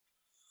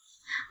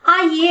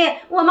阿姨，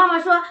我妈妈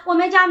说我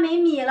们家没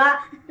米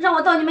了，让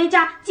我到你们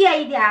家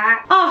借一点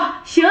儿。哦，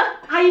行，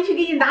阿姨去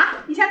给你拿，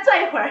你先坐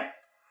一会儿。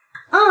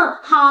嗯，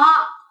好。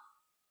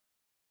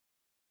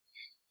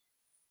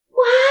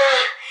哇，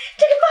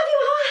这个芭比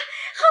娃娃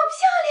好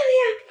漂亮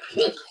呀！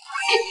谁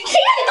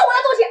让你动我的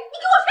东西？你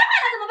给我摔坏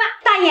了怎么办？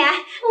大爷，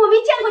我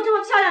没见过这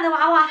么漂亮的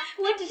娃娃，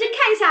我只是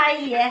看一下而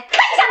已。看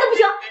一下都不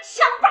行，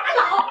乡巴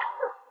佬，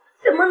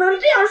怎么能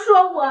这样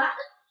说我？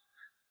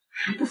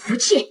还不服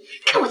气？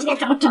看我今天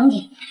怎么整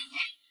你！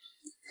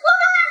妈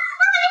妈，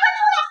你快出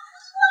来！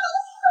我的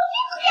手机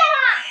不见了！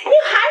你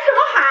喊什么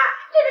喊？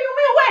这里又没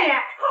有外人，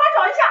好好找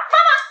一下。妈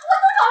妈，我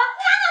都找了，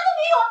哪都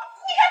没有。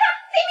你看看，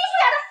贼眉鼠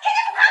眼的，肯定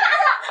是他拿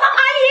的。阿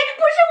姨，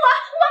不是我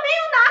没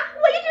有拿，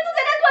我一直都在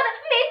那坐着，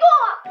没动。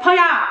胖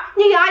丫，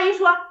你给阿姨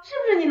说，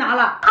是不是你拿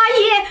了？阿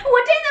姨，我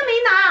真的没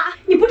拿。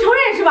你不承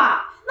认是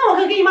吧？那我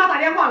可给你妈打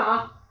电话了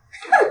啊。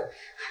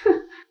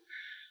哼。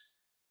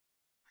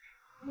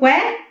喂，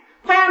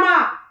胖丫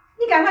妈，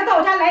你赶快到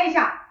我家来一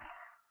下。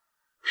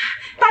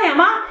大眼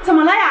妈，怎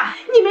么了呀？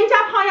你们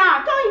家胖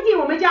丫刚一进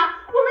我们家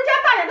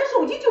大眼的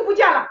手机就不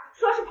见了，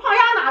说是胖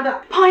丫拿的。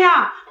胖丫，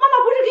妈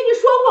妈不是跟你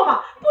说过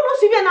吗？不能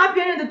随便拿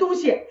别人的东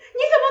西，你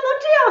怎么能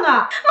这样呢？妈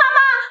妈，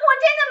我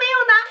真的没有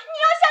拿，你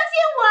要相信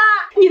我。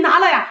你拿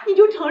了呀，你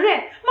就承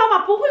认，妈妈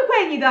不会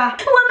怪你的。我没有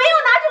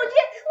拿手机，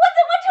我怎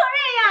么承认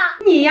呀？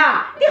你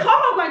呀，得好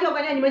好管教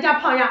管教你们家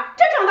胖丫，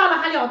这长大了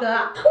还了得？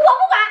我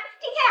不管，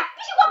今天呀，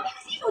必须给我赔个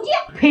新手机。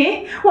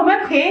赔？我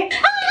们赔？有新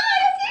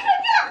手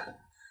机了。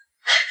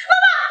妈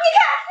妈，你看，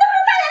那不是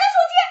大眼的手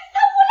机，他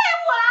诬赖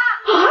我了。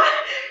啊，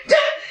这，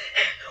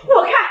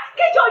我看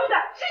该教育的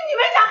是你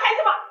们家孩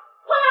子吧。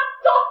胖丫，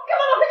走，跟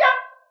妈妈回家。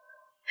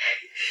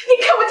你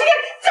看我今天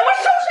怎么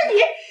收拾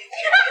你？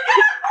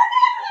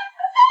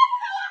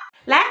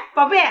来，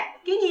宝贝，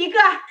给你一个。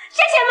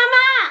谢谢妈妈。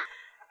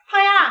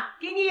胖丫，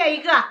给你也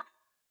一个。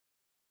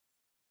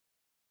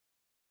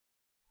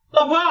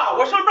老婆，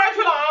我上班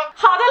去了啊。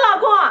好的，老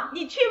公，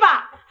你去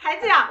吧。孩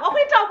子呀，我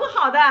会照顾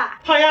好的。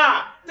胖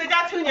丫，在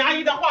家听你阿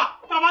姨的话，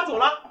爸妈走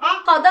了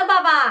啊。好的，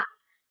爸爸。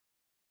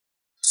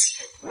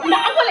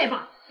拿过来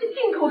吧，这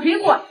进口水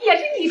果也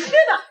是你吃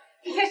的，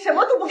一天什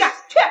么都不干，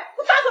去，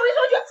我打扫卫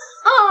生去。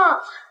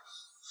嗯。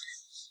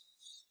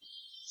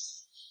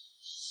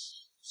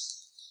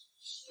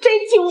真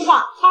听话，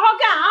好好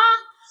干啊！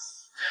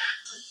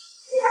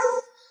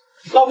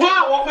老婆，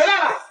我回来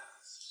了。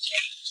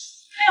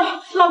哎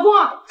呦，老公，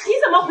你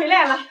怎么回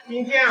来了？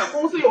明天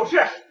公司有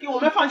事，给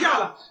我们放假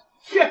了。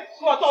去，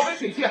给我倒杯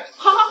水去。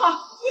好好好，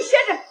你歇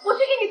着，我去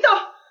给你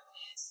倒。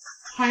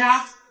胖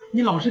丫，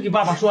你老实给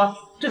爸爸说，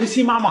这个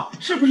新妈妈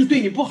是不是对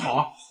你不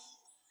好？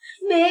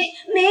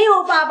没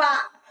有，爸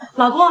爸。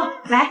老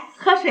公，来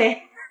喝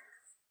水。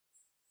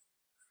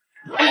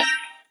哎呀，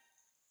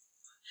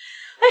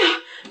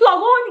老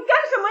公，你干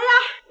什么呀？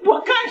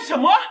我干什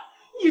么？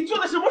你做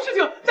的什么事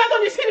情？难道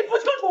你心里不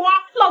清楚吗？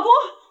老公，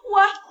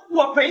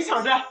我本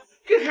想着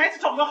给孩子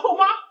找个后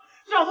妈，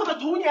让他的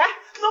童年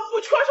能不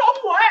缺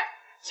少母爱，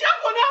结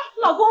果呢？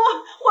老公，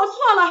我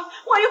错了，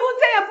我以后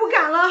再也不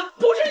敢了。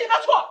不是